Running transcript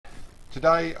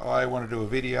Today I want to do a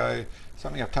video,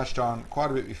 something I've touched on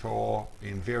quite a bit before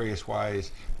in various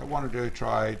ways, but want to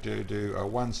try to do a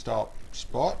one-stop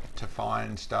spot to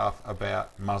find stuff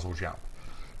about muzzle jump.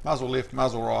 Muzzle lift,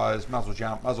 muzzle rise, muzzle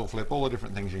jump, muzzle flip, all the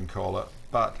different things you can call it,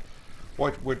 but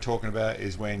what we're talking about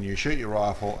is when you shoot your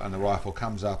rifle and the rifle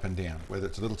comes up and down, whether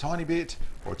it's a little tiny bit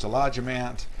or it's a large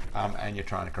amount, and you're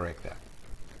trying to correct that.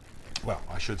 Well,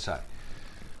 I should say,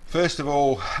 first of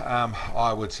all,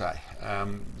 I would say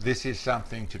this is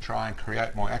something to try and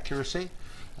create more accuracy,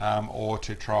 or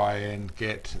to try and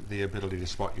get the ability to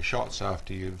spot your shots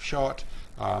after you've shot,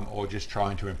 or just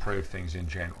trying to improve things in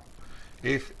general.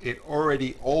 If it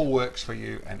already all works for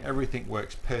you and everything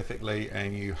works perfectly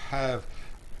and you have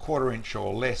quarter-inch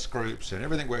or less groups and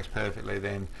everything works perfectly,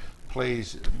 then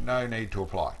please, no need to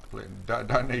apply.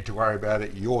 Don't need to worry about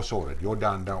it. You're sorted. You're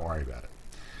done. Don't worry about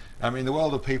it. In the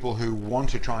world of people who want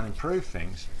to try and improve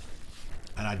things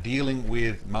and are dealing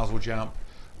with muzzle jump,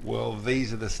 well,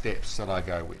 these are the steps that I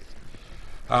go with.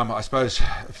 I suppose,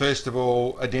 first of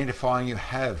all, identifying you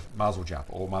have muzzle jump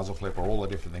or muzzle flip or all the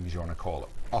different things you want to call it.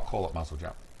 I'll call it muzzle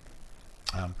jump.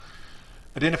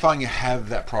 Identifying you have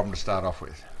that problem to start off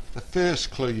with. The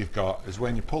first clue you've got is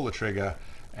when you pull the trigger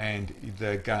and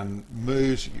the gun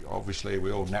moves. Obviously,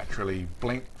 we all naturally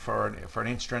blink for an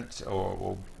instant,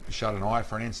 or shut an eye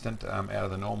for an instant, out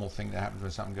of the normal thing that happens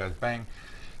when something goes bang,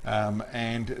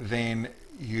 and then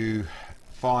you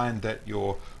find that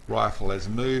your rifle has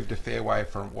moved a fair way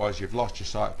from it was, you've lost your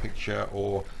sight picture,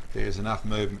 or there's enough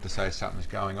movement to say something's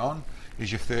going on,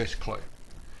 is your first clue.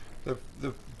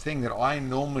 The thing that I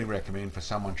normally recommend for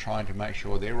someone trying to make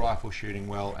sure their rifle's shooting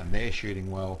well and they're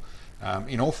shooting well,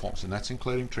 in all forms, and that's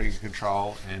including trigger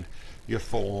control and your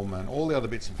form and all the other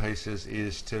bits and pieces,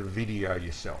 is to video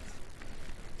yourself.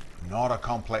 Not a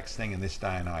complex thing in this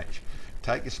day and age.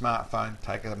 Take your smartphone,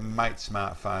 take a mate's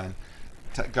smartphone,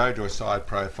 go to a side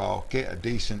profile, get a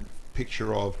decent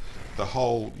picture of the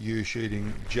whole you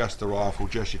shooting just the rifle,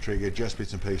 just your trigger, just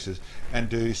bits and pieces, and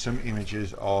do some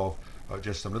images of, or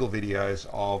just some little videos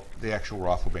of the actual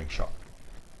rifle being shot.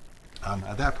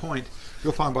 At that point,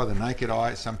 you'll find by the naked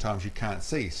eye sometimes you can't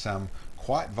see some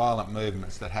quite violent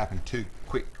movements that happen too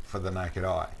quick for the naked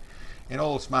eye. In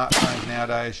all the smartphones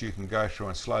nowadays, you can go through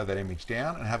and slow that image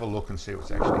down and have a look and see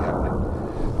what's actually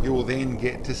happening. You will then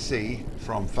get to see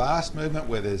from fast movement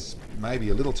where there's maybe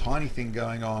a little tiny thing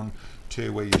going on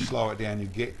to where you slow it down, you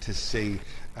get to see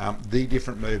the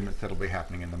different movements that'll be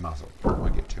happening in the muzzle. I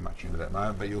won't get too much into that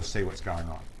moment, but you'll see what's going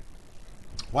on.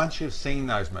 Once you've seen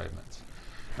those movements,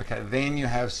 okay, then you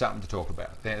have something to talk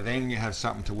about. Then you have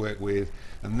something to work with,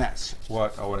 and that's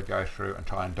what I want to go through and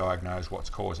try and diagnose what's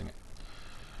causing it.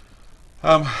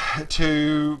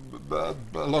 To a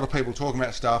lot of people talking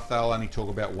about stuff, they'll only talk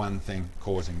about one thing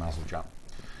causing muzzle jump.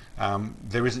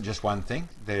 There isn't just one thing.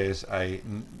 There's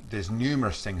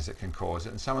numerous things that can cause it,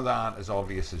 and some of them aren't as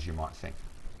obvious as you might think.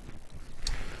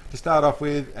 To start off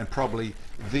with, and probably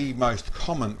the most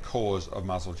common cause of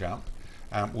muzzle jump,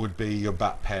 would be your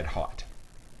butt pad height.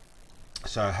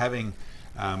 So having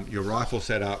your rifle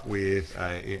set up with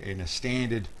in a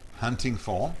standard hunting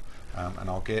form, and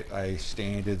I'll get a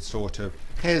standard sort of,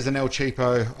 here's an El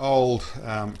Cheapo old,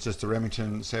 just a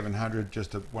Remington 700,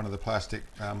 just one of the plastic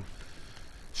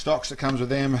stocks that comes with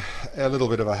them. A little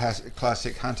bit of a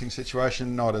classic hunting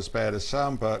situation, not as bad as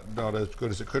some, but not as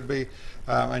good as it could be.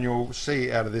 And you'll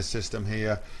see out of this system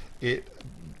here,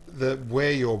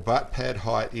 where your butt pad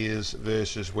height is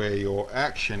versus where your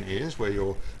action is,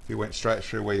 if you went straight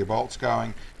through where your bolt's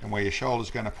going and where your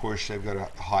shoulder's going to push, they've got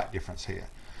a height difference here.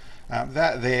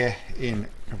 That there,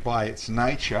 by its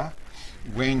nature,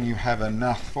 when you have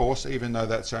enough force, even though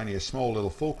that's only a small little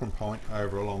fulcrum point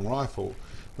over a long rifle,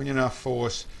 when you have enough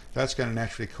force, that's going to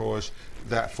naturally cause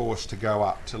that force to go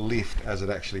up, to lift as it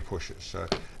actually pushes. So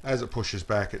as it pushes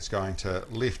back, it's going to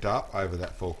lift up over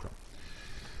that fulcrum.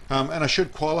 And I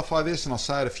should qualify this, and I'll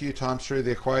say it a few times through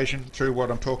the equation, through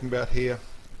what I'm talking about here,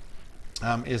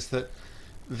 is that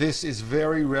this is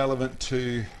very relevant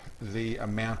to the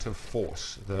amount of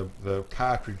force, the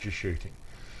cartridge you're shooting.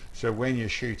 So when you're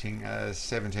shooting a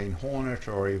 17 Hornet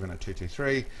or even a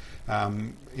 223,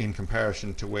 in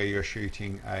comparison to where you're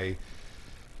shooting a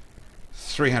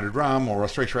 300 Rum or a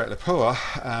 338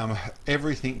 Lapua,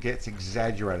 everything gets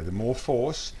exaggerated. The more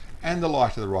force and the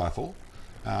lighter the rifle,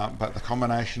 but the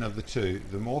combination of the two,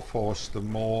 the more force, the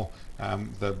more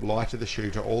the lighter the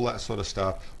shooter, all that sort of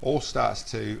stuff, all starts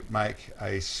to make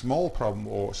a small problem,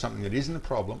 or something that isn't a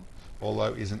problem,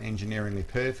 although isn't engineeringly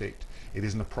perfect, it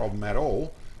isn't a problem at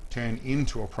all, turn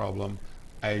into a problem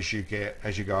as you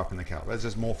go up in the caliber. As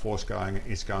there's more force going,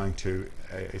 it's going to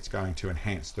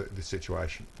enhance the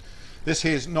situation. This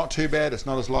here is not too bad. It's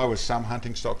not as low as some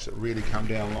hunting stocks that really come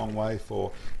down a long way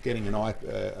for getting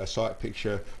a sight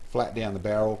picture flat down the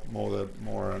barrel,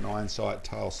 more an iron sight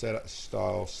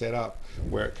style setup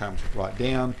where it comes right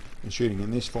down. And shooting in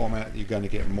this format, you're going to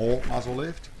get more muzzle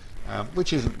lift,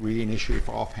 which isn't really an issue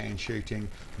for offhand shooting,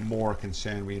 more a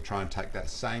concern when you try and take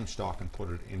that same stock and put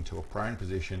it into a prone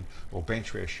position or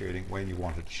bench rest shooting when you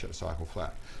wanted to cycle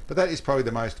flat. But that is probably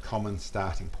the most common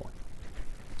starting point.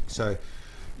 So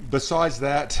besides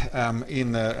that,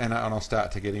 and I'll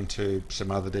start to get into some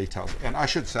other details. And I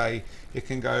should say, it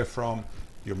can go from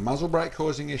your muzzle brake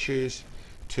causing issues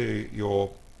to your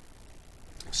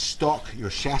stock, your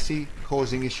chassis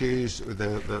causing issues,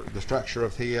 the structure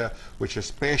of here, which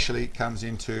especially comes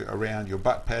into around your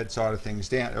butt pad side of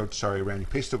things, around your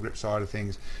pistol grip side of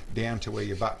things, down to where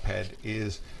your butt pad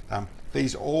is.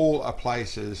 These all are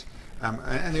places,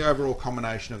 and the overall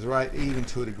combination of the rate, even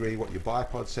to a degree what your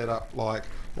bipod setup like,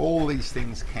 all these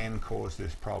things can cause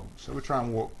this problem. So we're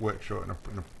trying to work through it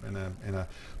in a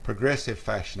progressive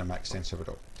fashion and make sense of it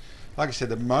all. Like I said,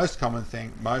 the most common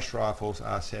thing, most rifles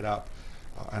are set up,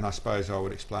 and I suppose I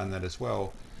would explain that as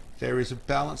well. There is a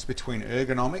balance between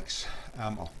ergonomics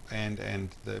and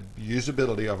the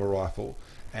usability of a rifle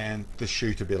and the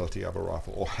shootability of a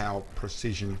rifle, or how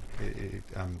precision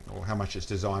or how much it's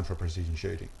designed for precision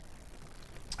shooting.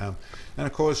 And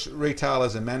of course,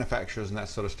 retailers and manufacturers and that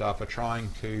sort of stuff are trying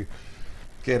to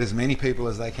get as many people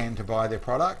as they can to buy their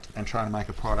product, and trying to make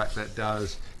a product that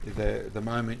does, the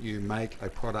moment you make a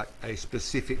product a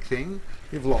specific thing,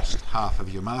 you've lost half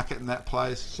of your market in that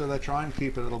place. So they try and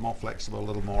keep it a little more flexible, a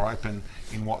little more open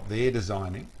in what they're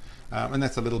designing. And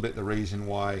that's a little bit the reason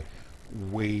why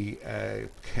we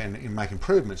can make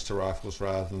improvements to rifles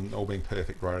rather than all being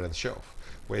perfect right out of the shelf.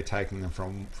 We're taking them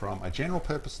from a general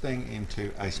purpose thing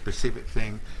into a specific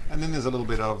thing, and then there's a little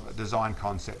bit of design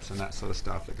concepts and that sort of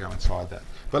stuff that go inside that.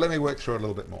 But let me work through it a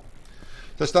little bit more.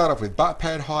 To start off with, butt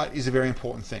pad height is a very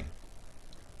important thing.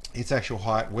 Its actual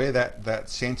height, where that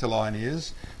center line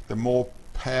is, the more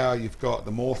power you've got,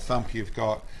 the more thump you've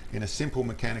got. In a simple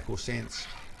mechanical sense,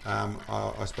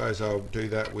 I suppose I'll do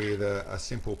that with a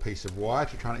simple piece of wire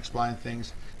to try and explain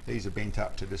things. These are bent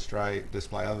up to display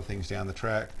other things down the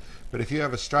track. But if you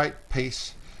have a straight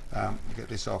piece, get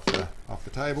this off the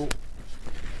table.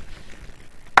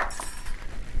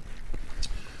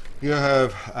 You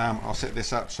have, I'll set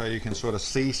this up so you can sort of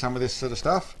see some of this sort of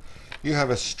stuff. You have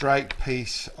a straight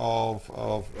piece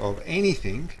of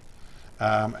anything,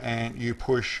 and you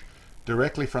push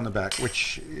directly from the back,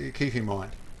 which, keep in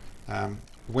mind,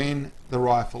 when the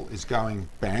rifle is going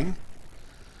bang,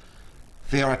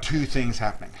 there are two things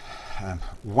happening.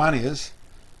 One is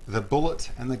the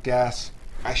bullet and the gas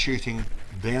are shooting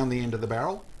down the end of the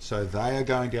barrel, so they are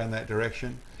going down that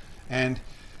direction. And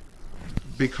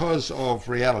because of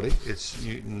reality, it's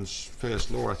Newton's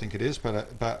first law, I think it is,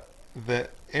 but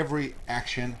that every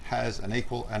action has an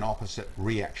equal and opposite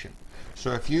reaction.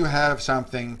 So if you have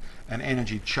something, an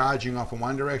energy charging off in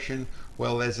one direction,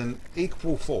 well, there's an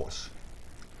equal force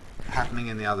happening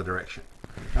in the other direction.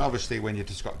 Now, obviously, when you've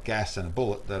just got gas and a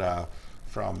bullet that are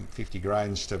from 50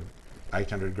 grains to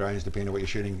 800 grains, depending on what you're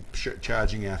shooting,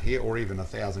 charging out here, or even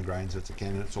 1,000 grains, it's a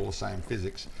cannon, it's all the same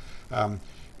physics.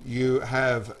 You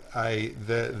have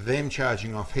them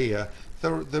charging off here.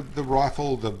 The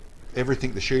rifle,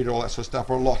 everything, the shooter, all that sort of stuff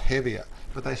are a lot heavier,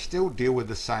 but they still deal with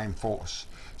the same force.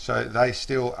 So they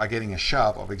still are getting a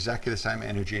shove of exactly the same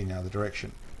energy in the other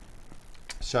direction.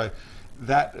 So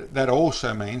that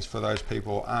also means, for those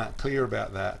people who aren't clear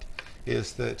about that,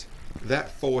 is that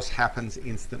force happens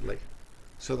instantly.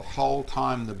 So the whole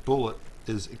time the bullet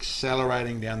is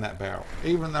accelerating down that barrel,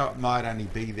 even though it might only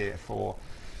be there for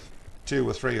 2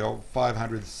 or 3 or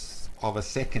 500ths of a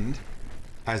second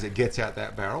as it gets out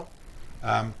that barrel,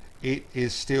 it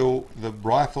is still, the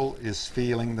rifle is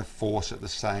feeling the force at the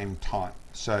same time.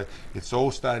 So it's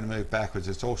all starting to move backwards,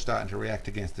 it's all starting to react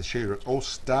against the shooter, it's all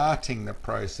starting the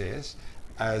process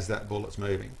as that bullet's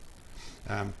moving.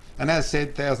 And as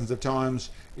said thousands of times,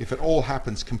 if it all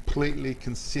happens completely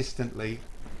consistently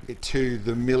to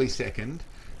the millisecond,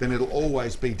 then it'll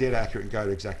always be dead accurate and go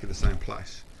to exactly the same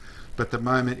place. But the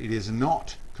moment it is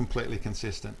not completely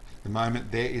consistent, the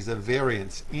moment there is a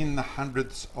variance in the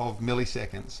hundredths of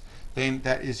milliseconds, then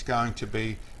that is going to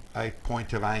be a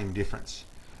point of aim difference.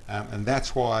 And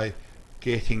that's why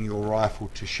getting your rifle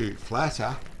to shoot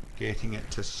flatter, getting it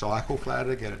to cycle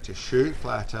flatter, get it to shoot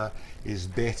flatter is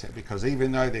better, because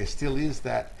even though there still is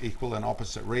that equal and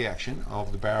opposite reaction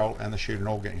of the barrel and the shooter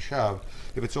all getting shoved,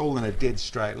 if it's all in a dead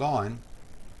straight line,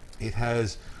 it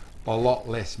has a lot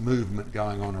less movement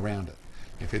going on around it.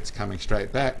 If it's coming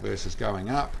straight back versus going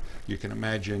up, you can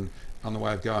imagine on the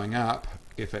way of going up,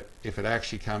 if it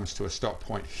actually comes to a stop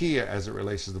point here as it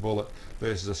releases the bullet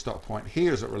versus a stop point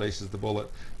here as it releases the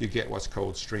bullet, you get what's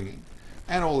called stringing.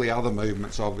 And all the other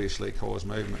movements obviously cause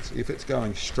movements. If it's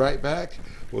going straight back,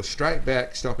 well, straight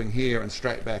back stopping here and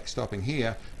straight back stopping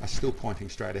here are still pointing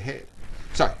straight ahead.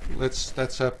 So that's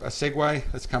a segue.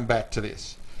 Let's come back to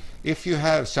this. If you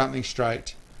have something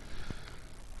straight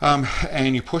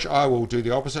and you push, I will do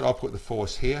the opposite. I'll put the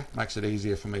force here, makes it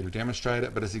easier for me to demonstrate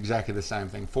it, but it's exactly the same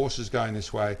thing. Force is going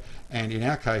this way, and in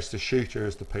our case the shooter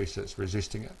is the piece that's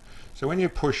resisting it. So when you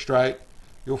push straight,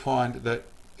 you'll find that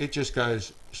it just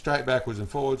goes straight backwards and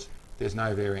forwards. There's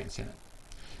no variance in it,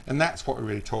 and that's what we're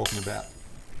really talking about.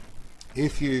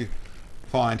 If you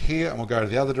find here, and we'll go to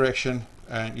the other direction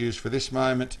and use for this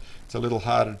moment, it's a little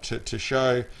harder to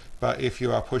show, but if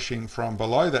you are pushing from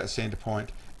below that center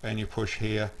point and you push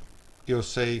here, you'll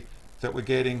see that we're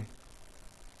getting,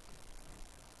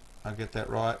 I'll get that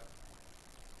right,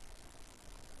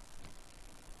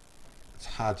 it's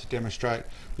hard to demonstrate,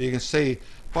 but you can see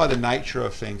by the nature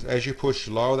of things, as you push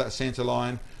lower that center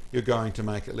line, you're going to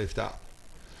make it lift up.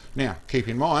 Now keep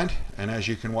in mind, and as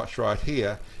you can watch right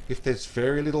here, if there's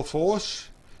very little force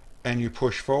and you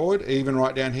push forward, even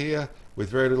right down here with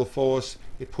very little force,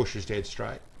 it pushes dead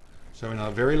straight. So in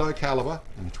a very low caliber,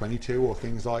 in a 22 or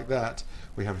things like that,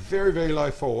 we have very, very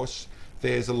low force,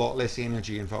 there's a lot less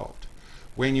energy involved.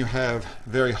 When you have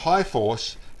very high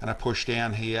force and I push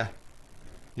down here,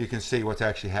 you can see what's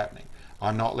actually happening.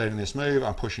 I'm not letting this move,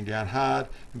 I'm pushing down hard,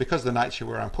 and because of the nature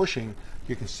where I'm pushing,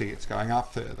 you can see it's going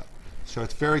up further. So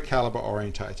it's very caliber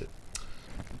orientated.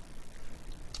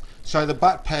 So the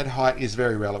butt pad height is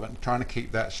very relevant. Trying to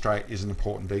keep that straight is an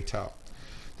important detail.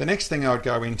 The next thing I would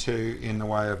go into in the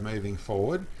way of moving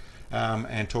forward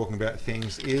and talking about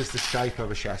things is the shape of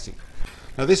a chassis.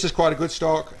 Now this is quite a good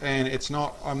stock, and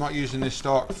I'm not using this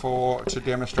stock to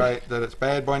demonstrate that it's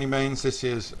bad by any means. This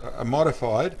is a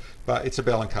modified, but it's a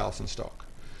Bell & Carlson stock.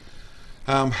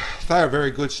 They are very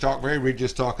good stock, very rigid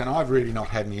stock, and I've really not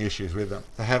had any issues with them.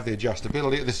 They have the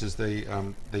adjustability. This is the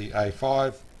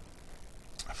A5,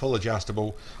 full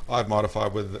adjustable. I've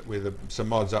modified with some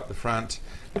mods up the front,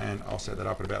 and I'll set that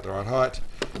up at about the right height.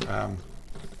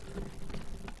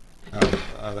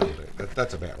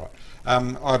 That's about right.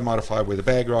 I've modified with a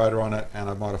bag rider on it, and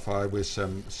I've modified with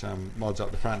some mods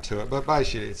up the front to it, but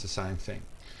basically it's the same thing.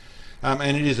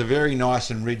 And it is a very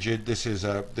nice and rigid. This is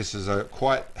a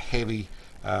quite heavy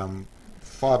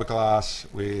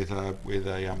fiberglass with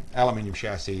a aluminium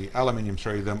chassis, aluminium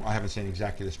through them. I haven't seen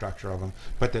exactly the structure of them,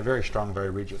 but they're very strong, very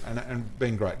rigid, and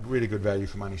been great, really good value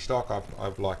for money stock.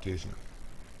 I've liked using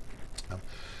it.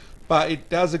 But it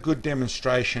does a good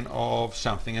demonstration of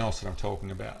something else that I'm talking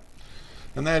about,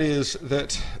 and that is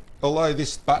that although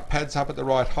this butt pad's up at the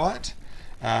right height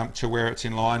to where it's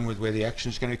in line with where the action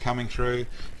is going to be coming through,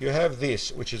 you have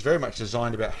this, which is very much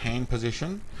designed about hand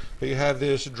position, but you have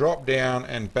this drop down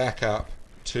and back up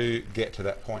to get to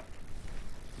that point.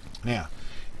 Now,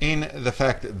 in the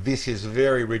fact that this is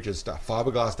very rigid stuff,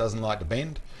 fiberglass doesn't like to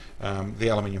bend, the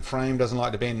aluminium frame doesn't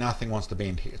like to bend, nothing wants to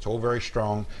bend here. It's all very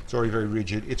strong, it's already very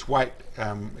rigid. Its weight,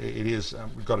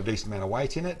 we've got a decent amount of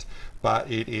weight in it, but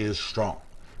it is strong,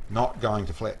 not going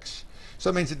to flex. So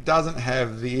it means it doesn't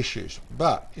have the issues.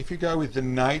 But if you go with the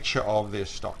nature of this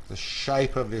stock, the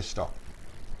shape of this stock,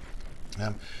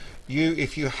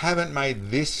 if you haven't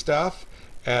made this stuff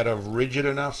out of rigid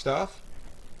enough stuff,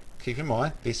 keep in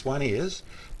mind this one is,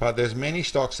 but there's many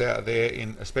stocks out there,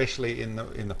 especially in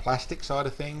the plastic side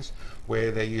of things,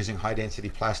 where they're using high density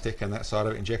plastic and that side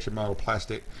of injection molded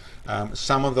plastic.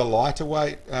 Some of the lighter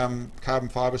weight carbon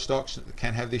fiber stocks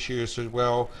can have this use as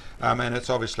well, and it's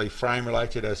obviously frame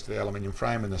related as to the aluminium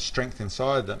frame and the strength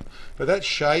inside them, but that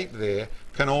shape there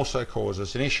can also cause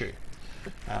us an issue.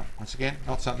 Once again,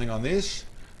 not something on this,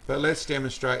 but let's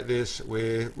demonstrate this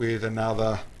with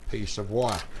another piece of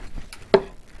wire.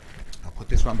 I'll put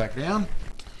this one back down.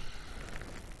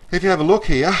 If you have a look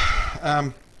here,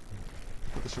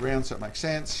 put this around so it makes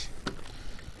sense.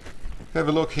 Have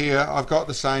a look here, I've got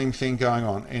the same thing going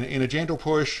on. In a gentle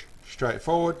push, straight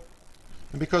forward,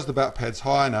 and because the butt pad's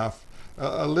high enough,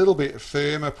 a little bit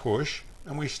firmer push,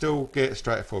 and we still get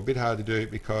straight forward. A bit hard to do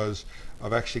because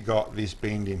I've actually got this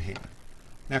bend in here.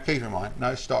 Now keep in mind,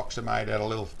 no stocks are made out of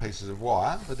little pieces of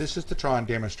wire, but this is to try and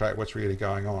demonstrate what's really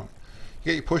going on.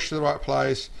 You get your push to the right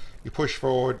place, you push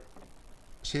forward,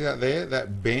 see that there,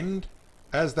 that bend?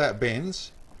 As that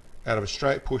bends, out of a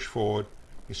straight push forward,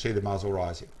 you see the muzzle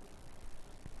rising.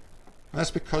 And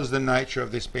that's because of the nature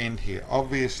of this bend here.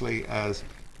 Obviously, as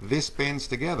this bends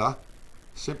together,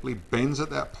 simply bends at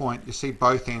that point, you see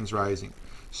both ends raising.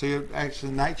 So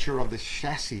actually the nature of the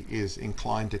chassis is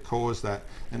inclined to cause that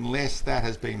unless that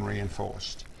has been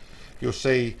reinforced. You'll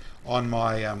see on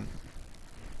my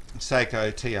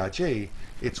Seiko TRG,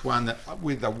 it's one that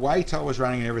with the weight I was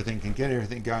running and everything, can get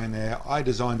everything going there. I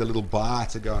designed a little bar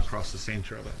to go across the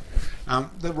center of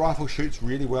it. The rifle shoots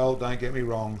really well, don't get me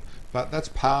wrong, but that's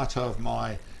part of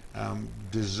my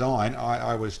design.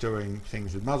 I was doing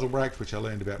things with muzzle brakes, which I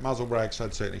learned about muzzle brakes.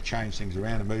 I'd certainly change things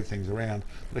around and move things around,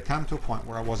 but it came to a point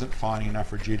where I wasn't finding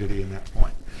enough rigidity in that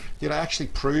point. Did I actually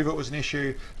prove it was an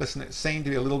issue? Listen, it seemed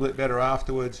to be a little bit better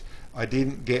afterwards. I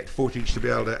didn't get footage to be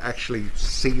able to actually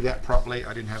see that properly.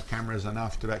 I didn't have cameras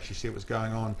enough to actually see what was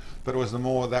going on, but it was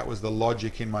that was the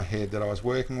logic in my head that I was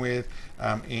working with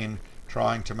in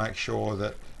trying to make sure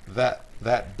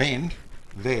that bend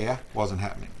there wasn't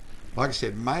happening. Like I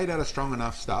said, made out of strong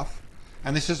enough stuff,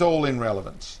 and this is all in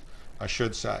relevance, I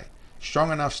should say.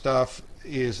 Strong enough stuff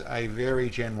is a very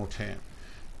general term.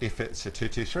 If it's a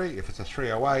 223, if it's a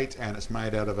 308, and it's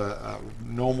made out of a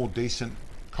normal, decent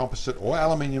composite or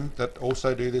aluminium that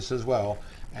also do this as well,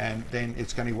 and then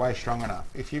it's going to be way strong enough.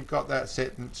 If you've got that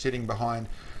sitting behind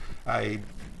a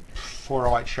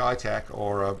 408 Shytac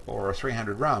or a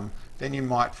 300 rum, then you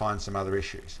might find some other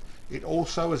issues. It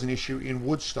also is an issue in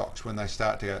wood stocks when they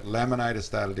start to go, laminators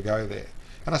started to go there.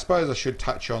 And I suppose I should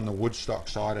touch on the wood stock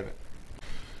side of it.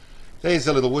 There's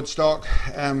a little wood stock,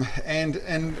 and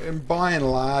by and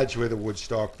large with a wood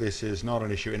stock, this is not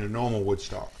an issue in a normal wood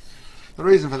stock. The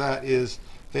reason for that is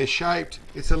they're shaped.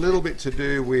 It's a little bit to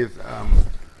do with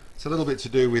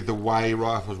the way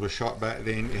rifles were shot back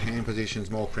then. Your hand position's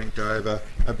more crinked over,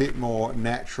 a bit more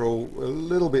natural, a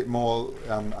little bit more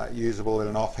usable in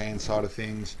an offhand side of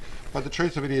things. But the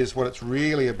truth of it is, what it's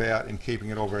really about in keeping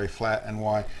it all very flat, and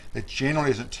why there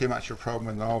generally isn't too much of a problem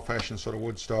with an old-fashioned sort of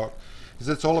wood stock, is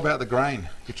it's all about the grain.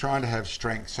 You're trying to have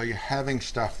strength, so you're having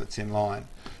stuff that's in line.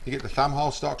 You get the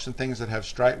thumbhole stocks and things that have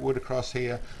straight wood across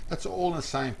here. That's all in the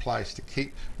same place to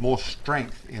keep more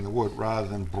strength in the wood rather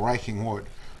than breaking wood.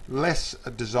 Less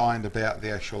designed about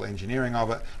the actual engineering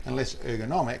of it and less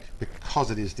ergonomic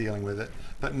because it is dealing with it,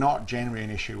 but not generally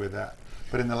an issue with that.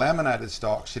 But in the laminated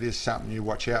stocks, it is something you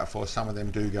watch out for. Some of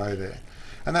them do go there.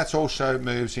 And that's also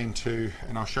moves into,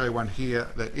 and I'll show you one here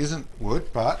that isn't wood,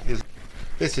 but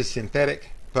this is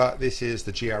synthetic, but this is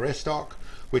the GRS stock,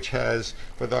 which has,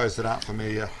 for those that aren't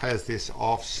familiar, has this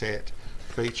offset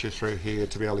feature through here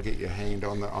to be able to get your hand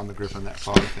on the grip and that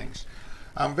side of things.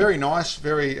 Very nice,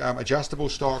 very adjustable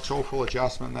stocks, all full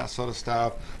adjustment, that sort of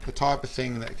stuff. The type of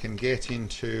thing that can get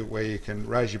into where you can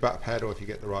raise your butt pad, or if you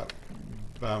get the right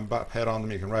butt pad on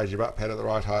them, you can raise your butt pad at the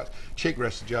right height. Cheek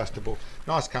rest adjustable,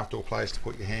 nice comfortable place to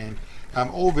put your hand.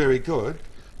 All very good,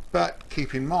 but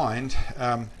keep in mind,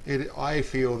 I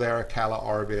feel they're a colour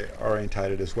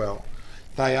orientated as well.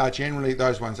 They are generally,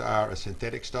 those ones are a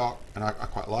synthetic stock, and I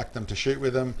quite like them to shoot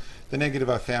with them. The negative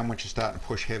I found once you start to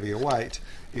push heavier weight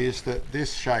is that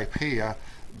this shape here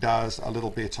does a little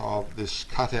bit of this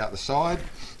cut out the side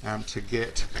to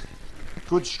get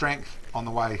good strength on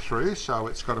the way through, so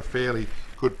it's got a fairly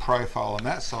good profile on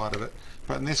that side of it.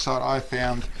 But on this side I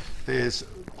found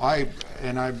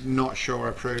and I'm not sure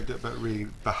I proved it, but really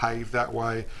behaved that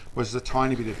way, was a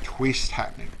tiny bit of twist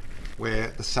happening, where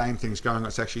the same thing's going on.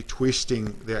 It's actually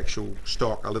twisting the actual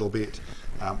stock a little bit,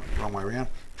 wrong way around,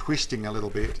 twisting a little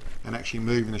bit and actually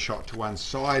moving the shot to one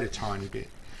side a tiny bit.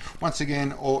 Once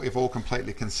again, if all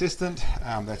completely consistent,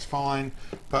 that's fine,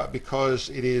 but because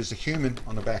it is a human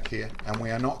on the back here and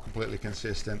we are not completely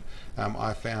consistent,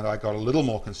 I found I got a little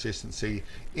more consistency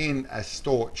in a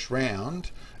Storch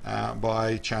round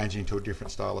by changing to a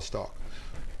different style of stock.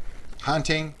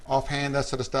 Hunting, offhand, that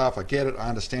sort of stuff, I get it, I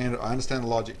understand the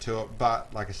logic to it,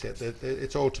 but like I said,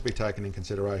 it's all to be taken in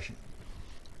consideration.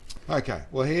 Okay,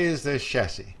 well here's the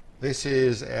chassis. This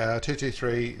is our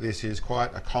 223. This is quite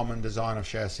a common design of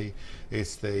chassis.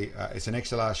 It's an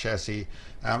XLR chassis,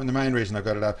 and the main reason I've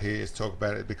got it up here is to talk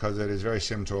about it because it is very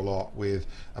similar to a lot, with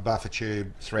a buffer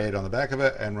tube thread on the back of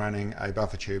it and running a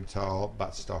buffer tube style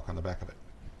buttstock on the back of it.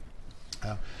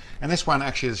 And this one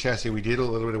actually is a chassis we did a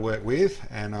little bit of work with,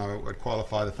 and I would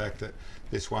qualify the fact that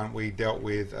this one we dealt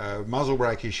with a muzzle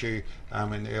brake issue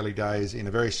in the early days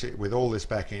with all this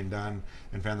back end done,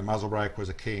 and found the muzzle brake was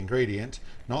a key ingredient.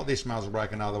 Not this muzzle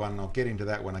brake, another one, and I'll get into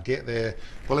that when I get there.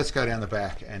 But let's go down the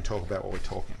back and talk about what we're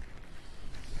talking.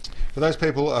 For those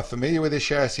people who are familiar with this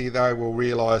chassis, they will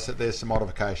realise that there's some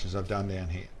modifications I've done down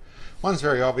here. One's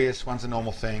very obvious, one's a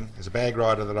normal thing. There's a bag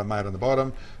rider that I've made on the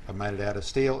bottom. I've made it out of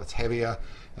steel, it's heavier.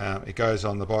 It goes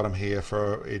on the bottom here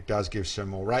it does give some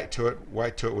more weight to it,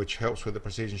 which helps with the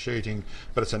precision shooting,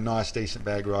 but it's a nice decent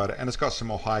bag rider, and it's got some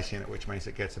more height in it, which means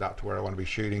it gets it up to where I want to be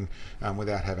shooting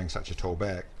without having such a tall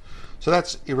bag. So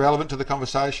that's irrelevant to the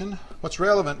conversation. What's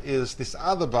relevant is this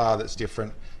other bar that's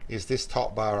different, is this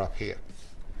top bar up here.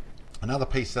 Another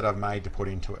piece that I've made to put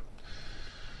into it.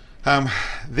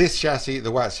 This chassis,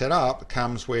 the way it's set up,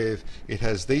 comes with, it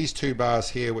has these two bars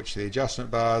here, which are the adjustment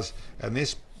bars, and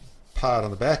this part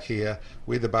on the back here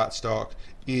with the buttstock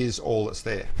is all that's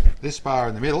there. This bar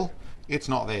in the middle, it's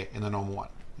not there in the normal one.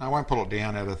 Now, I won't pull it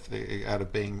down out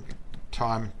of being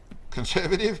time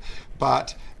conservative,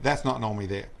 but that's not normally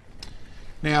there.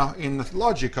 Now, in the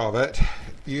logic of it,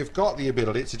 you've got the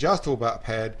ability, it's adjustable butt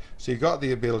pad, so you've got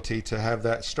the ability to have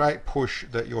that straight push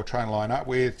that you're trying to line up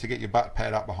with to get your butt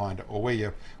pad up behind it, or where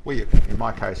you, in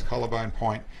my case, collarbone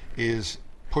point is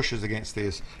pushes against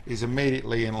this, is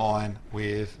immediately in line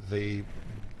with the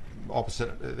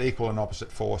equal and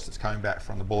opposite force that's coming back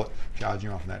from the bullet charging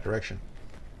off in that direction.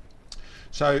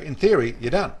 So in theory,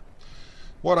 you're done.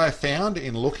 What I found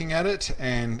in looking at it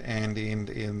and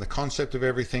in the concept of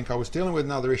everything, I was dealing with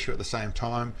another issue at the same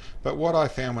time, but what I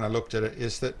found when I looked at it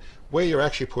is that where you're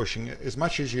actually pushing, as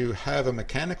much as you have a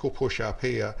mechanical push up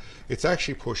here, it's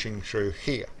actually pushing through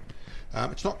here.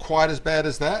 It's not quite as bad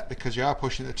as that because you are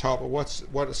pushing at the top, but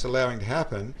what it's allowing to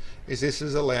happen is this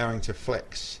is allowing to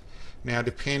flex. Now,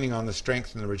 depending on the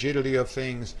strength and the rigidity of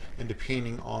things, and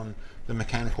depending on the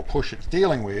mechanical push it's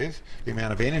dealing with, the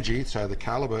amount of energy, so the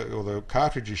caliber or the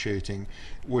cartridge you're shooting,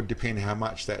 would depend how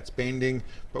much that's bending.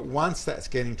 But once that's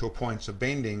getting to a point of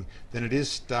bending, then it is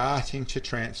starting to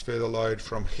transfer the load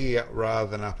from here rather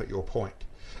than up at your point.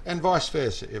 And vice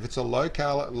versa. If it's a low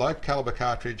caliber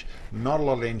cartridge, not a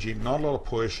lot of engine, not a lot of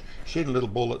push, shooting little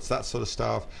bullets, that sort of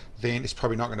stuff, then it's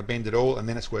probably not going to bend at all, and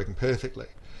then it's working perfectly.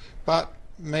 But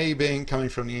me coming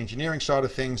from the engineering side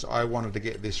of things, I wanted to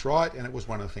get this right, and it was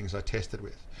one of the things I tested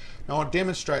with. Now I'll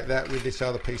demonstrate that with this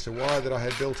other piece of wire that I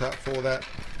had built up for that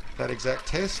exact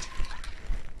test.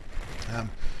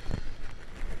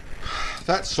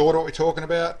 That's sort of what we're talking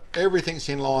about. Everything's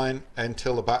in line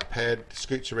until the butt pad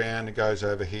scoots around and goes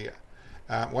over here.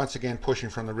 Once again, pushing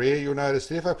from the rear, you'll notice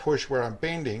that if I push where I'm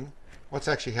bending, what's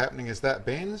actually happening is that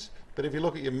bends, but if you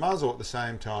look at your muzzle at the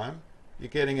same time, you're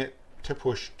getting it to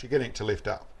push, to getting it to lift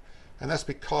up. And that's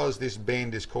because this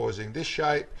bend is causing this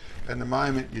shape, and the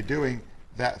moment you're doing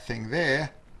that thing there,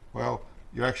 well,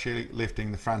 you're actually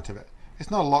lifting the front of it.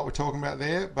 It's not a lot we're talking about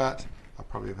there, but I'll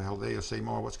probably have held there, you'll see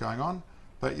more of what's going on.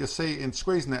 But you'll see in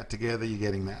squeezing that together, you're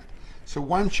getting that. So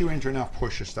once you enter enough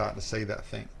push, you're starting to see that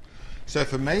thing. So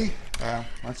for me,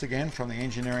 once again, from the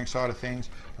engineering side of things,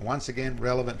 and once again,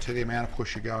 relevant to the amount of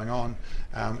push you're going on,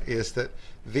 is that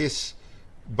this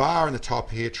bar in the top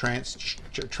here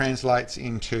translates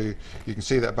into, you can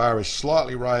see that bar is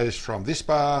slightly raised from this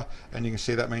bar, and you can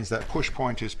see that means that push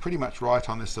point is pretty much right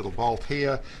on this little bolt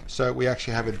here, so we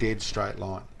actually have a dead straight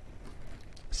line.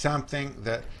 Something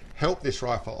that helped this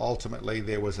rifle ultimately.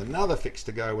 There was another fix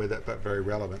to go with it, but very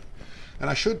relevant. And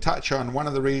I should touch on one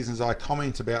of the reasons I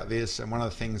comment about this, and one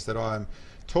of the things that I'm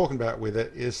talking about with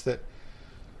it is that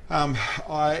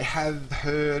I have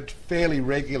heard fairly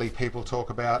regularly people talk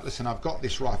about, listen, I've got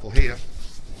this rifle here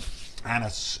and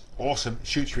it's awesome, it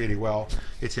shoots really well,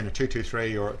 it's in a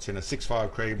 223 or it's in a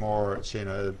 6.5 Creedmoor or it's in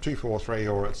a 243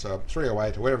 or it's a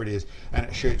 308 or whatever it is, and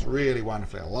it shoots really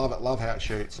wonderfully. I love it, love how it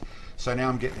shoots. So now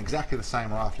I'm getting exactly the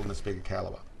same rifle in this bigger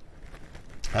caliber.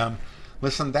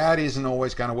 Listen, that isn't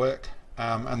always going to work,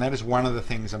 and that is one of the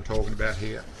things I'm talking about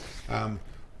here.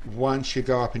 Once you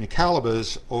go up in your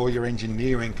calibers, all your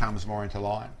engineering comes more into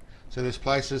line. So there's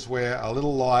places where a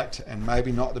little light and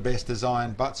maybe not the best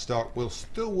designed buttstock will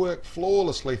still work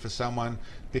flawlessly for someone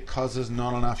because there's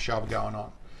not enough shove going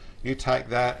on. You take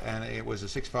that and it was a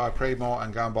 6.5 Creedmoor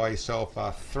and go and buy yourself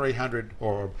a 300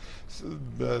 or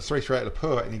 338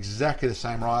 Lapua in exactly the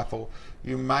same rifle,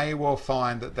 you may well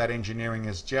find that that engineering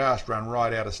has just run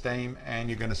right out of steam and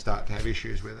you're going to start to have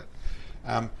issues with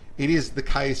it. It is the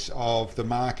case of the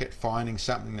market finding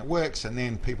something that works, and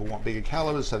then people want bigger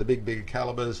calibers, so the bigger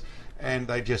calibers, and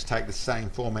they just take the same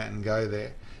format and go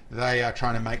there. They are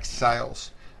trying to make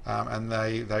sales. And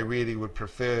they really would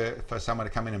prefer for someone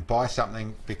to come in and buy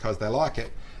something because they like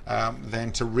it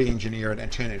than to re-engineer it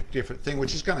and turn it into a different thing,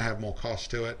 which is going to have more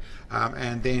cost to it,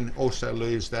 and then also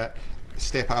lose that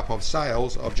step up of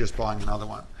sales of just buying another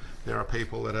one. There are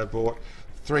people that have bought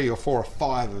 3 or 4 or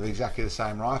 5 of exactly the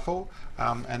same rifle,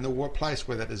 and the place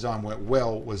where that design worked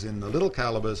well was in the little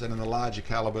calibers, and in the larger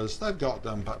calibers they've got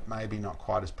them, but maybe not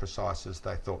quite as precise as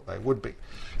they thought they would be.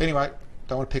 Anyway,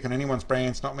 don't want to pick on anyone's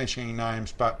brands, not mentioning any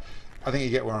names, but I think you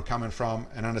get where I'm coming from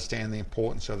and understand the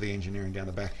importance of the engineering down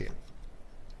the back here.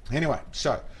 Anyway,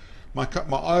 so my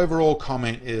overall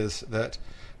comment is that,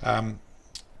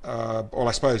 or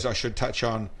I suppose I should touch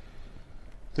on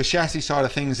the chassis side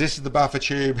of things. This is the buffer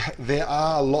tube. There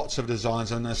are lots of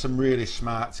designs, and there's some really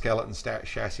smart skeleton stack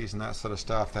chassis and that sort of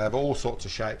stuff. They have all sorts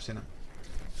of shapes in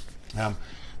them.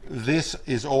 This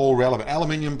is all relevant.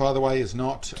 Aluminium, by the way, is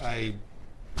not a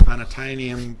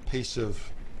unobtainium piece of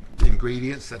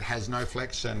ingredients that has no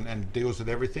flex and deals with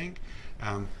everything.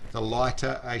 The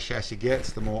lighter a chassis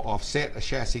gets, the more offset a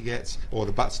chassis gets, or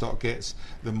the buttstock gets,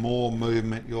 the more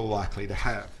movement you're likely to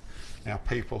have. Now,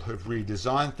 people who've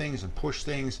redesigned things and pushed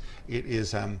things, it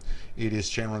is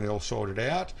generally all sorted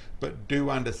out, but do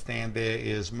understand there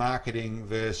is marketing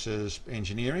versus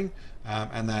engineering,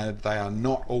 and they are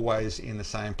not always in the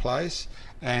same place.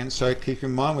 And so keep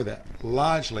in mind with that,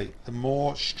 largely the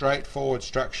more straightforward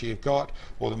structure you've got,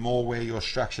 or the more where your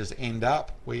structures end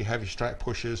up, where you have your straight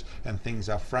pushes and things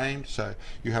are framed. So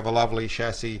you have a lovely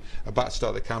chassis, a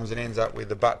buttstock that comes and ends up with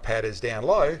the butt pad is down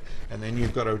low, and then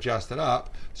you've got to adjust it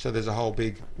up. So there's a whole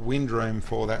big wind room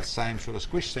for that same sort of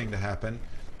squish thing to happen.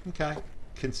 Okay,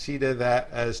 consider that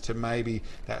as to maybe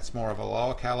that's more of a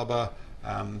lower caliber,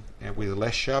 with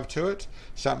less shove to it.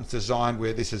 Something's designed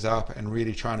where this is up and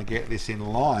really trying to get this in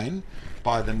line,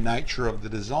 by the nature of the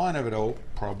design of it all,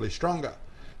 probably stronger.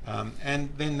 And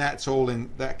then that's all in,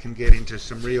 that can get into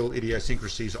some real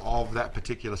idiosyncrasies of that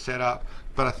particular setup,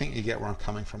 but I think you get where I'm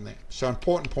coming from there. So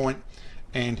important point,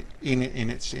 and in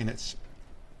its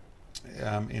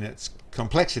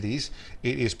complexities,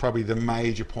 it is probably the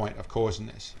major point of causing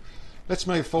this. Let's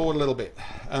move forward a little bit.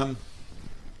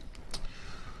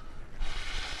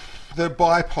 The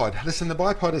bipod. Listen, the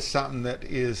bipod is something that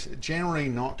is generally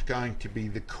not going to be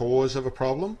the cause of a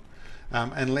problem,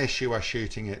 unless you are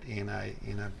shooting it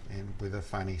with a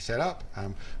funny setup.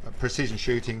 Precision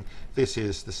shooting. This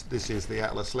is the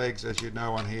Atlas legs, as you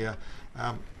know on here.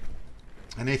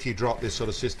 And if you drop this sort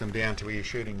of system down to where you're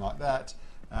shooting like that,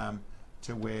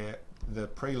 to where the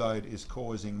preload is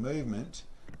causing movement,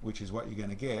 which is what you're going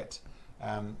to get.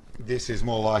 This is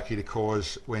more likely to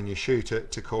cause, when you shoot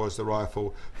it, to cause the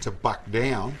rifle to buck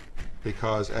down,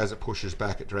 because as it pushes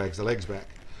back, it drags the legs back.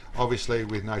 Obviously,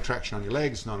 with no traction on your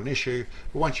legs, not an issue.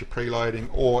 But once you're preloading,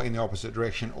 or in the opposite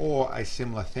direction, or a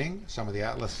similar thing, some of the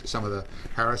Atlas, some of the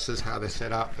Harrises, how they're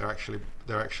set up,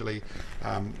 they're actually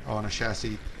on a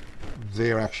chassis.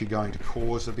 They're actually going to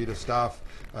cause a bit of stuff.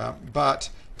 But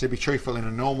to be truthful, in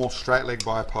a normal straight leg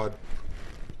bipod,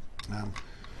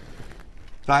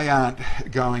 they aren't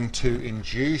going to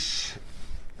induce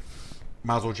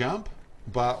muzzle jump,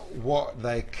 but what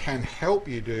they can help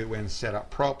you do when set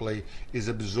up properly is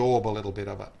absorb a little bit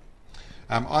of it.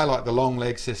 I like the long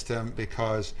leg system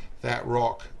because that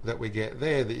rock that we get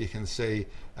there that you can see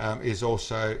is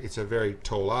also, it's a very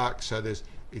tall arc, so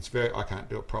I can't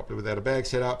do it properly without a bag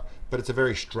setup, but it's a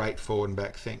very straight forward and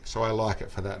back thing, so I like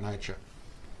it for that nature.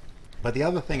 But the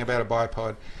other thing about a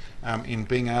bipod, in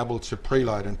being able to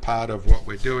preload, and part of what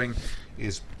we're doing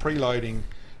is preloading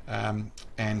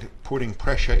and putting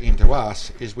pressure into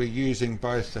us, is we're using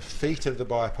both the feet of the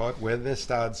bipod, whether they're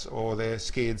studs or they're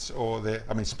skids, or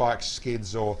spikes,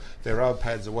 skids, or their rubber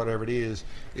pads, or whatever it is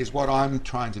what I'm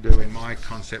trying to do in my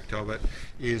concept of it,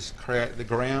 is create the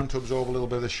ground to absorb a little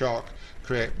bit of the shock,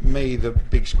 create me, the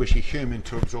big squishy human,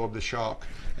 to absorb the shock,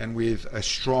 and with a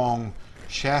strong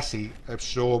chassis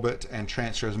absorb it and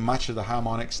transfer as much of the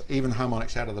harmonics, even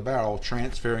harmonics out of the barrel,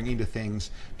 transferring into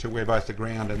things to where both the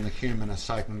ground and the human are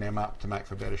soaking them up to make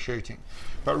for better shooting.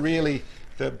 But really,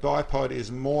 the bipod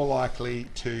is more likely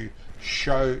to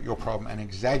show your problem and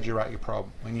exaggerate your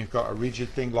problem. When you've got a rigid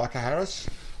thing like a Harris,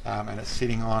 and it's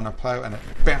sitting on a plow and it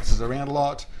bounces around a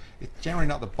lot, it's generally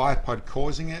not the bipod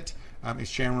causing it.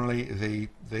 It's generally the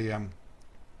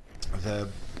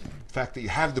fact that you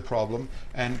have the problem,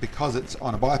 and because it's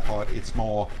on a bipod, it's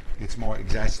more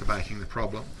exacerbating the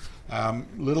problem. A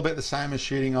little bit the same as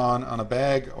shooting on a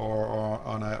bag or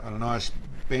on a nice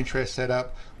bench rest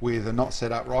setup with a not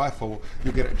set up rifle.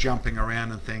 You'll get it jumping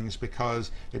around and things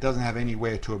because it doesn't have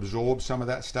anywhere to absorb some of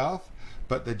that stuff,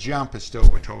 but the jump is still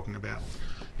what we're talking about.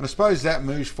 And I suppose that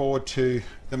moves forward to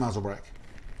the muzzle brake.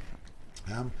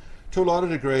 To a lot of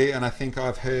degree, and I think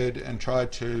I've heard and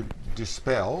tried to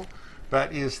dispel,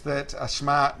 but is that a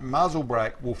smart muzzle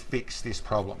brake will fix this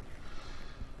problem.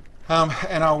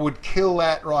 And I would kill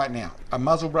that right now. A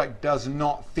muzzle brake does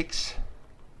not fix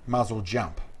muzzle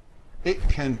jump. It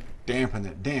can dampen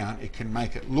it down, it can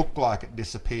make it look like it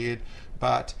disappeared,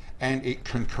 and it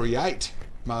can create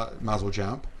muzzle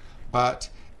jump, but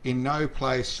in no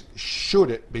place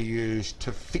should it be used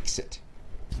to fix it.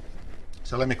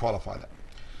 So let me qualify that.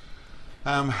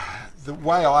 The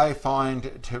way I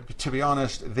find, to be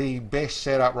honest, the best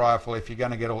setup rifle, if you're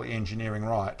going to get all the engineering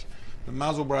right, the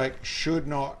muzzle brake should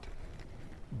not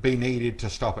be needed to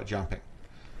stop it jumping.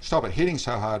 Stop it hitting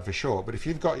so hard for sure, but if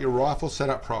you've got your rifle set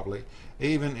up properly,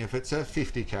 even if it's a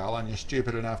 50 cal and you're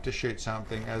stupid enough to shoot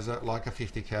something as like a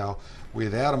 50 cal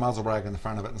without a muzzle brake in the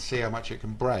front of it and see how much it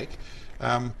can break,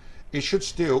 it should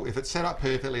still, if it's set up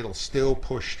perfectly, it'll still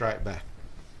push straight back.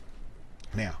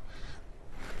 Now,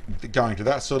 going to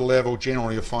that sort of level,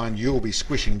 generally you'll find you'll be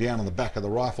squishing down on the back of the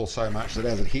rifle so much that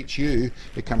as it hits you,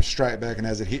 it comes straight back, and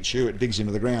as it hits you, it digs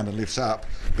into the ground and lifts up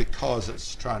because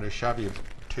it's trying to shove you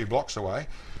 2 blocks away.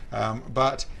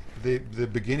 But the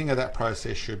beginning of that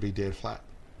process should be dead flat.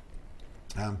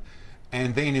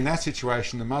 And then in that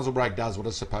situation, the muzzle brake does what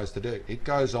it's supposed to do. It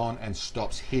goes on and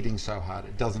stops hitting so hard.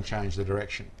 It doesn't change the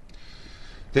direction.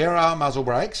 There are muzzle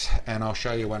brakes, and I'll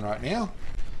show you one right now,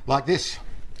 like this.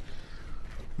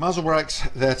 Muzzle brakes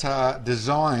that are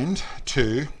designed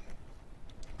to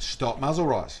stop muzzle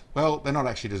rise. Well, they're not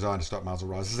actually designed to stop muzzle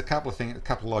rise. There's a couple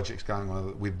of logics going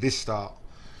on with this style.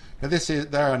 Now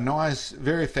they're a nice,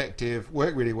 very effective,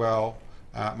 work really well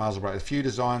muzzle brake. A few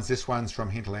designs. This one's from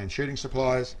Hinterland Shooting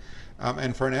Supplies,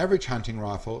 and for an average hunting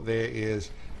rifle, there is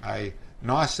a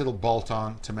nice little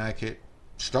bolt-on to make it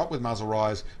stop with muzzle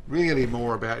rise. Really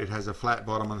more about it has a flat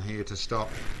bottom on here to stop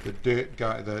the dirt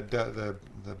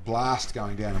the blast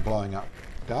going down and blowing up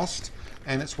dust.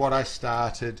 And it's what I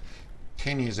started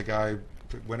 10 years ago,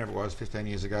 whenever it was, 15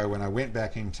 years ago, when I went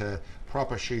back into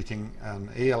proper shooting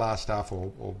ELR stuff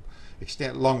or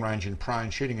long range and prone,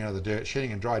 shooting into the dirt,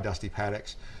 shooting in dry dusty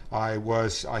paddocks.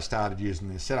 I started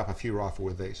using this, set up a few rifle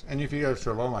with these, and if you go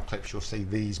through a lot of my clips, you'll see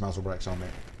these muzzle brakes on there.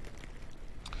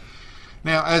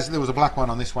 Now, as there was a black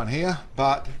one on this one here,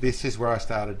 but this is where I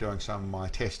started doing some of my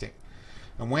testing.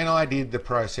 And when I did the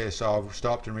process of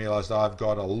stopped and realized I've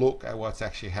got to look at what's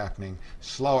actually happening,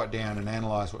 slow it down and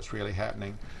analyze what's really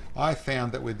happening, I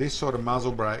found that with this sort of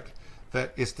muzzle brake,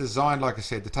 that it's designed, like I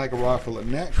said, to take a rifle that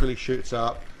naturally shoots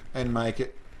up and make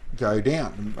it go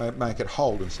down, make it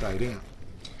hold and stay down.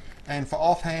 And for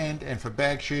offhand and for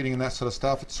bag shooting and that sort of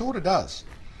stuff, it sort of does.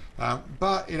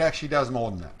 But it actually does more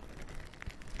than that.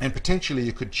 And potentially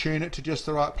you could tune it to just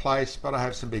the right place, but I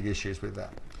have some big issues with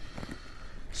that.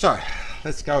 So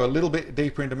let's go a little bit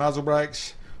deeper into muzzle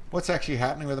brakes. What's actually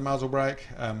happening with a muzzle brake?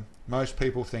 Most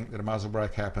people think that a muzzle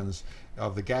brake happens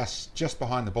of the gas just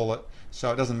behind the bullet,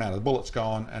 so it doesn't matter. The bullet's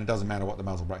gone and it doesn't matter what the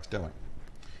muzzle brake's doing.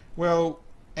 Well,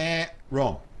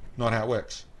 wrong. Not how it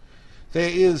works. There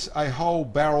is a whole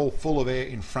barrel full of air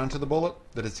in front of the bullet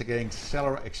that it's getting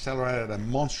accelerated at a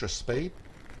monstrous speed.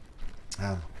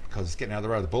 Because it's getting out of the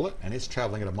road of the bullet and it's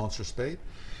traveling at a monstrous speed,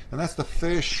 and that's the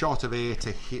first shot of air to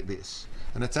hit this,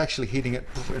 and it's actually hitting it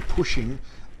and pushing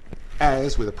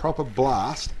as with a proper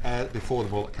blast before the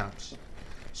bullet comes.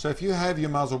 So if you have your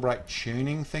muzzle brake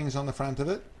tuning things on the front of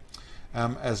it,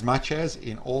 as much as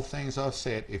in all things I've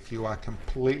said, if you are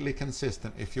completely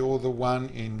consistent, if you're the one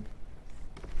in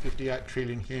 58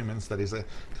 trillion humans that is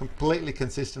completely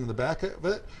consistent in the back of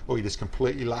it, or you're just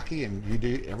completely lucky and you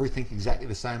do everything exactly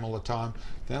the same all the time,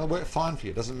 then it'll work fine for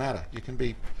you. It doesn't matter. You can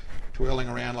be twirling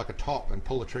around like a top and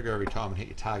pull the trigger every time and hit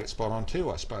your target spot on too,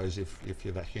 I suppose, if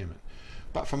you're that human.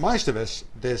 But for most of us,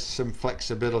 there's some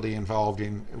flexibility involved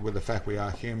with the fact we are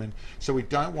human, so we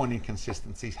don't want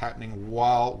inconsistencies happening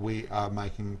while we are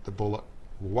making the bullet,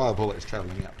 while the bullet is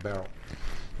traveling out the barrel.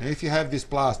 Now if you have this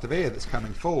blast of air that's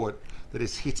coming forward, that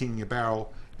is hitting your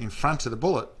barrel in front of the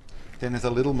bullet, then there's a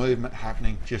little movement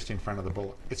happening just in front of the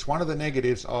bullet. It's one of the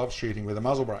negatives of shooting with a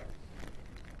muzzle brake.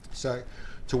 So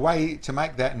to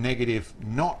make that negative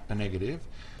not a negative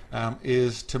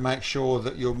is to make sure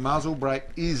that your muzzle brake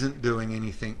isn't doing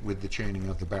anything with the tuning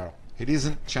of the barrel. It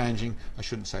isn't changing, I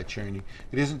shouldn't say tuning,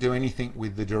 it isn't doing anything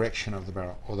with the direction of the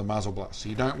barrel or the muzzle blast. So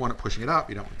you don't want it pushing it up,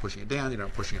 you don't want it pushing it down, you don't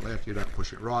want it pushing it left, you don't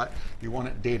push it right. You want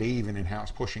it dead even in how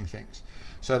it's pushing things.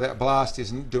 So that blast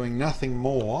isn't doing nothing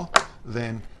more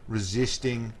than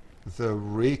resisting the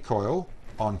recoil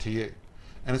onto you.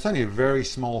 And it's only a very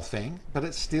small thing, but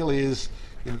it still is,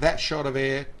 that shot of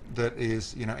air that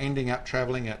is ending up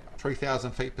traveling at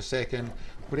 3,000 feet per second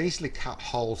would easily cut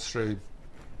holes through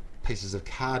pieces of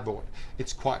cardboard.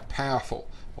 It's quite powerful,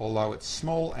 although it's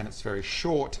small and it's very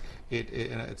short.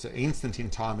 It's an instant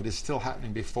in time. It is still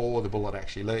happening before the bullet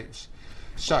actually leaves.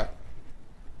 So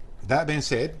that being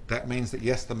said, that means that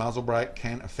yes, the muzzle brake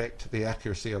can affect the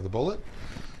accuracy of the bullet.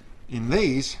 In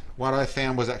these, what I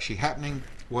found was actually happening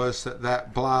was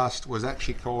that blast was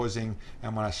actually causing,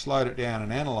 and when I slowed it down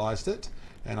and analysed it,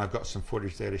 and I've got some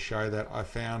footage there to show that, I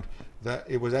found that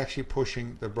it was actually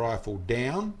pushing the rifle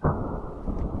down,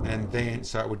 and then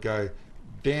so it would go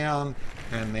down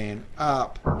and then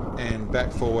up and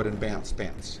back forward and bounce,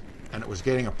 bounce. And it was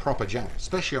getting a proper jump,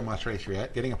 especially on my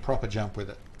 338, getting a proper jump with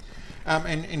it.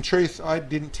 And in truth, I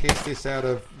didn't test this out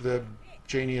of the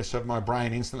genius of my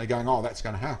brain instantly going, oh, that's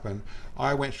going to happen.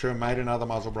 I went through and made another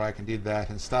muzzle brake and did that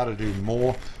and started to do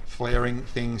more flaring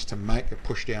things to make it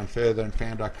push down further, and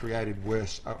found I created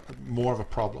worse, more of a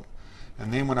problem.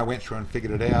 And then when I went through and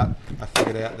figured it out, I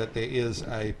figured out that there is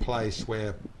a place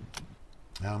where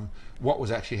what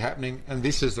was actually happening, and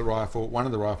this is the rifle, one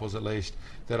of the rifles at least,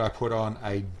 that I put on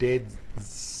a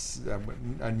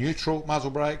neutral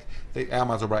muzzle brake. Our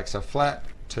muzzle brakes are flat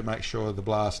to make sure the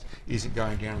blast isn't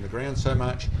going down on the ground so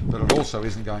much, but it also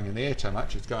isn't going in the air so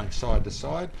much. It's going side to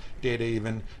side, dead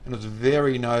even, and it's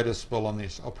very noticeable on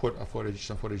this. I'll put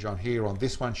some footage on here on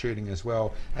this one shooting as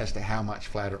well as to how much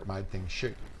flatter it made things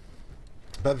shoot.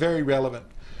 But very relevant.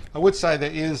 I would say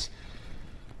there is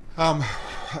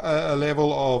a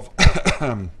level of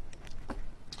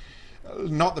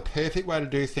not the perfect way to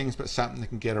do things, but something that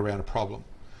can get around a problem.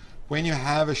 When you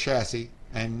have a chassis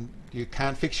and you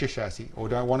can't fix your chassis, or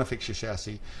don't want to fix your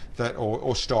chassis,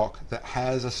 or stock that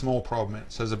has a small problem in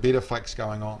it, so there's a bit of flex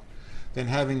going on, then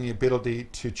having the ability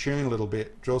to tune a little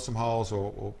bit, drill some holes,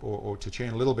 or to tune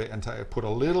a little bit and put a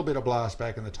little bit of blast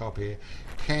back in the top here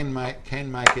can make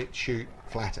it shoot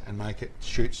flatter and make it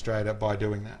shoot straighter by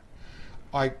doing that.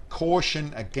 I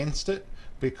caution against it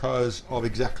because of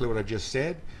exactly what I just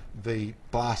said. The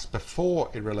blast before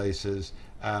it releases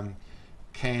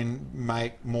can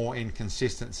make more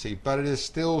inconsistency, but it is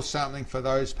still something for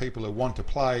those people who want to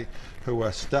play, who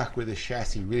are stuck with this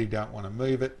chassis, really don't want to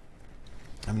move it.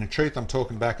 I mean, in truth, I'm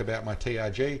talking back about my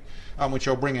TRG, which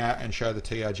I'll bring out and show the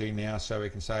TRG now, so we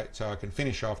can say, so I can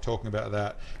finish off talking about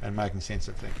that and making sense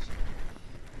of things.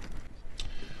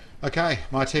 Okay,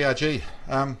 my TRG.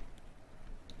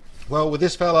 Well, with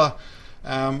this fella,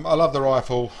 I love the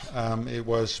rifle. It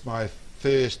was my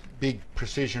first big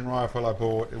precision rifle I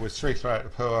bought. It was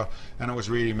 338 Pua, and it was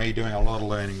really me doing a lot of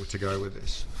learning to go with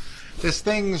this. There's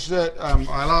things that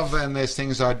I love, and there's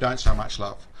things I don't so much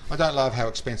love. I don't love how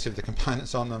expensive the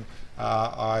components on them.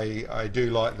 I do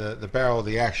like the barrel,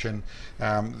 the action,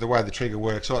 the way the trigger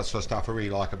works, all that sort of stuff I really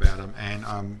like about them, and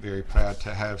I'm very proud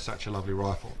to have such a lovely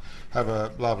rifle. Have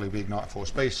a lovely big Night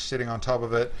Force Beast sitting on top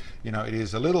of it. You know, it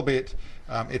is a little bit,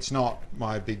 it's not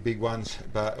my big ones,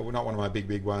 but not one of my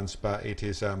big ones, but it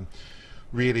is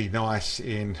really nice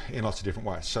in lots of different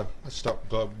ways. So let's stop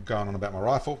going on about my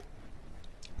rifle.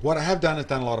 What I have done is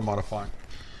done a lot of modifying.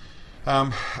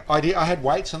 I had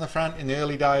weights on the front in the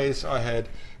early days. I had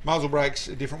muzzle brakes,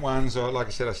 different ones. Like I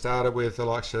said, I started with the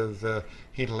likes of the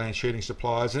Hinterland Shooting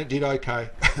Supplies, and it did okay,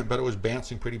 but it was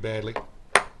bouncing pretty badly.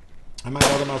 I made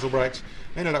other muzzle brakes.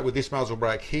 Ended up with this muzzle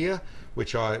brake here,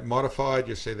 which I modified.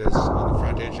 You see there's on the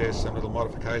front edge there's some little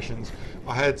modifications.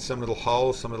 I had some little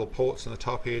holes, some little ports in the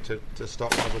top here to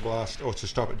stop muzzle blast, or to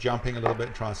stop it jumping a little bit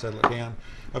and try and settle it down.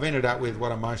 I've ended up with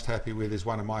what I'm most happy with is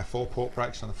one of my 4-port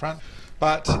brakes on the front.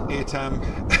 But it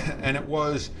and it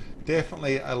was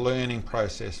definitely a learning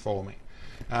process for me.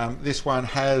 This one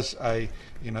has a,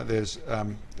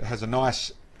 has a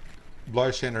nice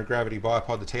low center of gravity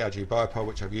bipod, the TRG bipod,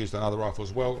 which I've used on other rifles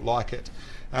as well, like it.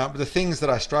 But the things that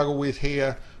I struggle with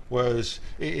here was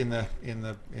in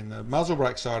the muzzle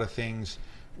brake side of things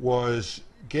was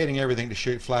getting everything to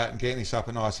shoot flat and getting this up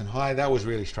and nice and high. That was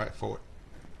really straightforward.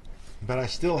 But I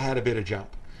still had a bit of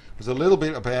jump. It was a little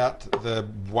bit about the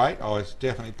weight. I was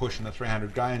definitely pushing the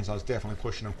 300 grains. I was definitely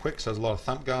pushing them quick, so there's a lot of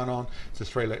thump going on. It's a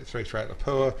 338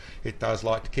 Pua. It does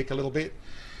like to kick a little bit.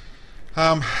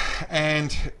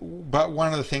 But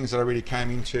one of the things that I really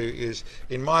came into is,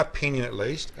 in my opinion at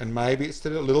least, and maybe it's a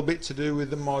little bit to do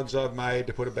with the mods I've made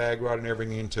to put a bag rod and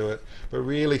everything into it, but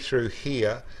really through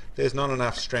here, there's not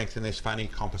enough strength in this funny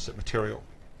composite material.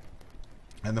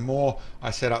 And the more I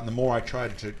set up, and the more I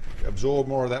tried to absorb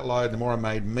more of that load, the more I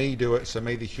made me do it. So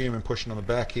me, the human, pushing on the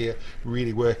back here,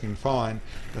 really working fine.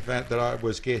 The fact that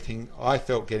I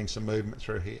felt getting some movement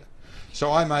through here.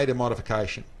 So I made a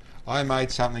modification. I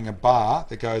made a bar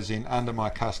that goes in under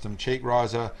my custom cheek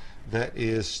riser that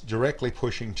is directly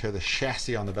pushing to the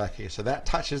chassis on the back here. So that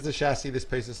touches the chassis, this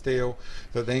piece of steel,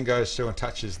 that then goes through and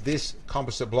touches this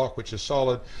composite block, which is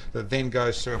solid, that then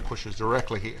goes through and pushes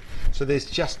directly here. So there's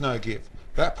just no give.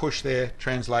 That push there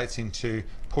translates into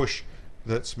push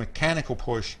that's mechanical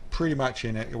push, pretty much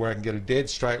in it, where I can get a dead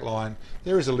straight line.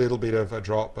 There is a little bit of a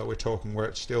drop, but we're talking where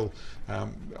it's still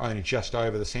only just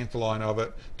over the center line of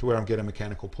it to where I'm getting a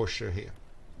mechanical push through here.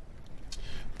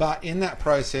 But in that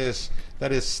process,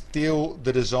 that is still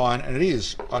the design, and it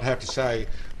is, I'd have to say,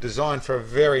 designed for a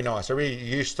very nice. I really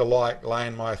used to like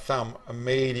laying my thumb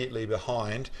immediately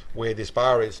behind where this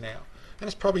bar is now. and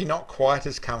it's probably not quite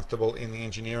as comfortable in the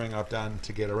engineering I've done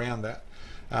to get around that.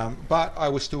 But I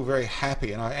was still very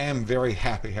happy, and I am very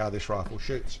happy how this rifle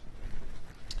shoots.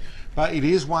 But it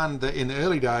is one that in the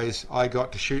early days I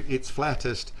got to shoot its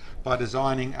flattest by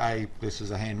designing this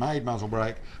is a handmade muzzle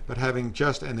brake, but having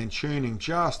and then tuning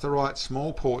just the right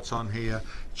small ports on here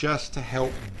just to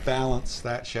help balance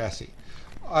that chassis.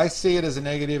 I see it as a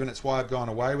negative, and it's why I've gone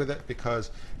away with it,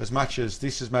 because as much as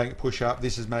this is making it push up,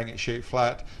 this is making it shoot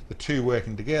flat, the two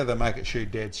working together make it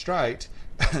shoot dead straight.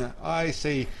 I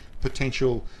see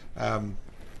potential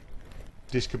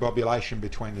discombobulation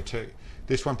between the two.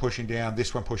 This one pushing down,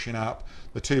 this one pushing up,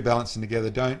 the two balancing together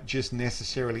don't just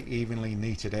necessarily evenly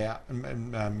neat it out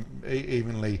and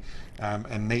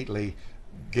neatly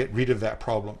get rid of that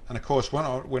problem. And of course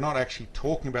we're not actually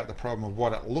talking about the problem of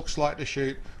what it looks like to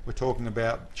shoot, we're talking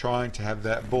about trying to have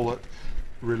that bullet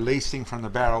releasing from the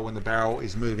barrel when the barrel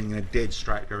is moving in a dead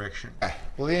straight direction.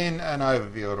 Well, in an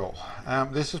overview of it all,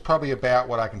 this is probably about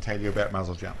what I can tell you about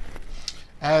muzzle jump.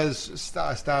 As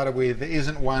I started with, there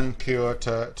isn't one cure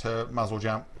to muzzle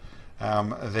jump.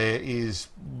 There is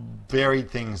varied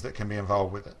things that can be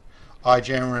involved with it. I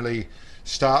generally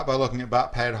start by looking at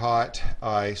butt pad height.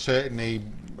 I certainly,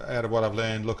 out of what I've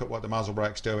learned, look at what the muzzle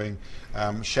brake's doing.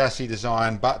 Chassis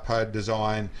design, butt pad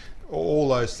design, all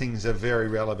those things are very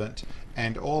relevant,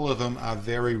 and all of them are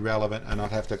very relevant, and I'd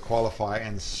have to qualify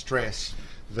and stress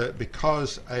that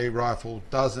because a rifle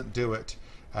doesn't do it,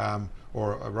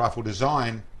 or a rifle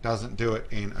design doesn't do it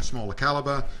in a smaller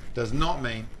caliber, does not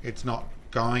mean it's not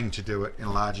going to do it in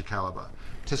a larger caliber.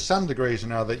 To some degrees or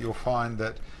another, you'll find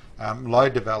that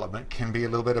load development can be a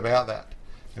little bit about that.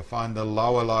 You'll find the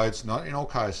lower loads, not in all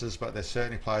cases, but there's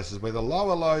certainly places where the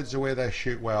lower loads are where they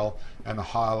shoot well, and the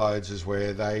higher loads is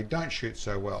where they don't shoot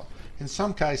so well. In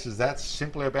some cases, that's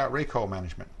simply about recoil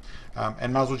management,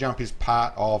 and muzzle jump is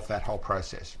part of that whole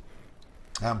process.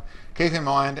 Keep in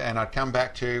mind, and I'd come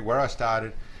back to where I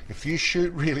started, if you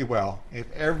shoot really well,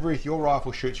 if your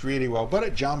rifle shoots really well, but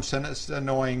it jumps and it's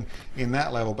annoying in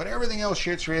that level, but everything else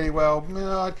shoots really well,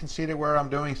 I'd consider where I'm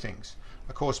doing things.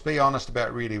 Of course, be honest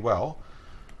about really well.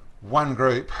 One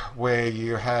group where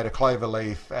you had a clover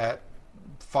leaf at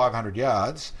 500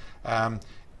 yards, and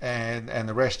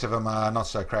the rest of them are not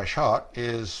so crash hot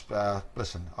is,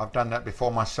 listen, I've done that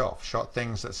before myself. Shot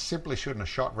things that simply shouldn't have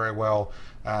shot very well,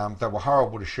 that were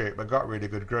horrible to shoot, but got really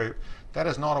good group. That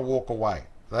is not a walk away.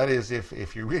 That is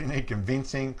if you really need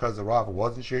convincing because the rifle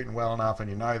wasn't shooting well enough and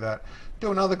you know that,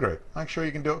 do another group. Make sure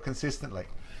you can do it consistently.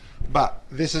 But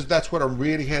that's what I'm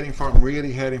really heading for. I'm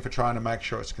really heading for trying to make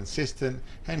sure it's consistent,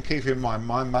 and keep in mind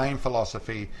my main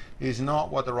philosophy is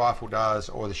not what the rifle does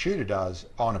or the shooter does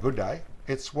on a good day.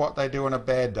 It's what they do on a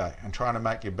bad day, and trying to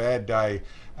make your bad day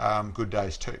good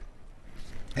days too.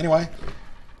 Anyway,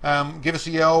 give us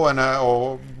a yell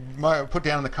or put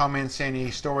down in the comments any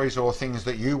stories or things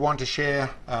that you want to share.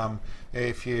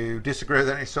 If you disagree with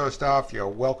any sort of stuff, you're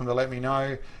welcome to let me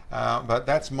know. But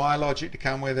that's my logic to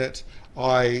come with it.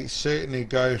 I certainly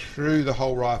go through the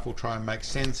whole rifle, try and make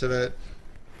sense of it.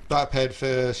 Butt pad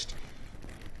first,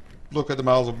 look at the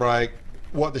muzzle brake,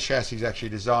 what the chassis is actually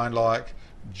designed like.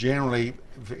 Generally,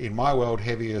 in my world,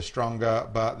 heavier, stronger,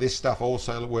 but this stuff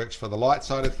also works for the light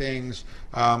side of things.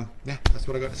 Yeah, that's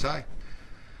what I got to say.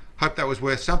 Hope that was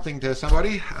worth something to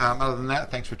somebody. Other than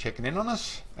that, thanks for checking in on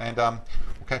us, and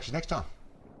we'll catch you next time.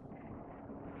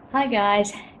 Hi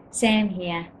guys, Sam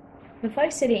here. For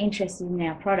folks that are interested in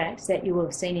our products that you will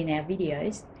have seen in our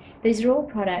videos, these are all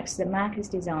products that Mark has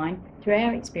designed through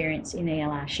our experience in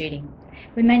ELR shooting.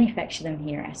 We manufacture them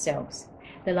here ourselves.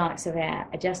 The likes of our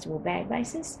adjustable bag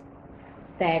bases,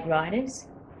 bag riders,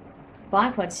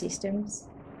 bipod systems,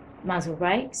 muzzle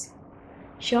brakes,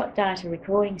 shot data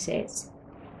recording sets,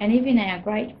 and even our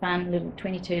great fun little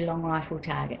 22 long rifle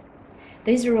target.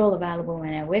 These are all available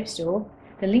on our web store,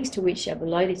 the links to which are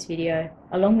below this video,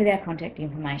 along with our contact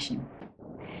information.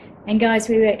 And guys,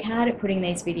 we work hard at putting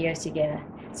these videos together,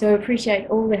 so we appreciate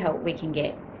all the help we can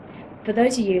get. For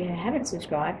those of you who haven't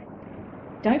subscribed,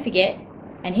 don't forget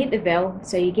and hit the bell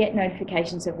so you get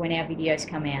notifications of when our videos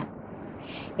come out.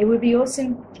 It would be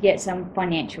awesome to get some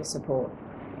financial support.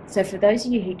 So for those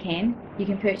of you who can, you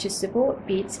can purchase support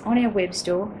bits on our web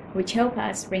store, which help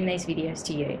us bring these videos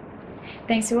to you.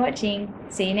 Thanks for watching.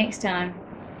 See you next time.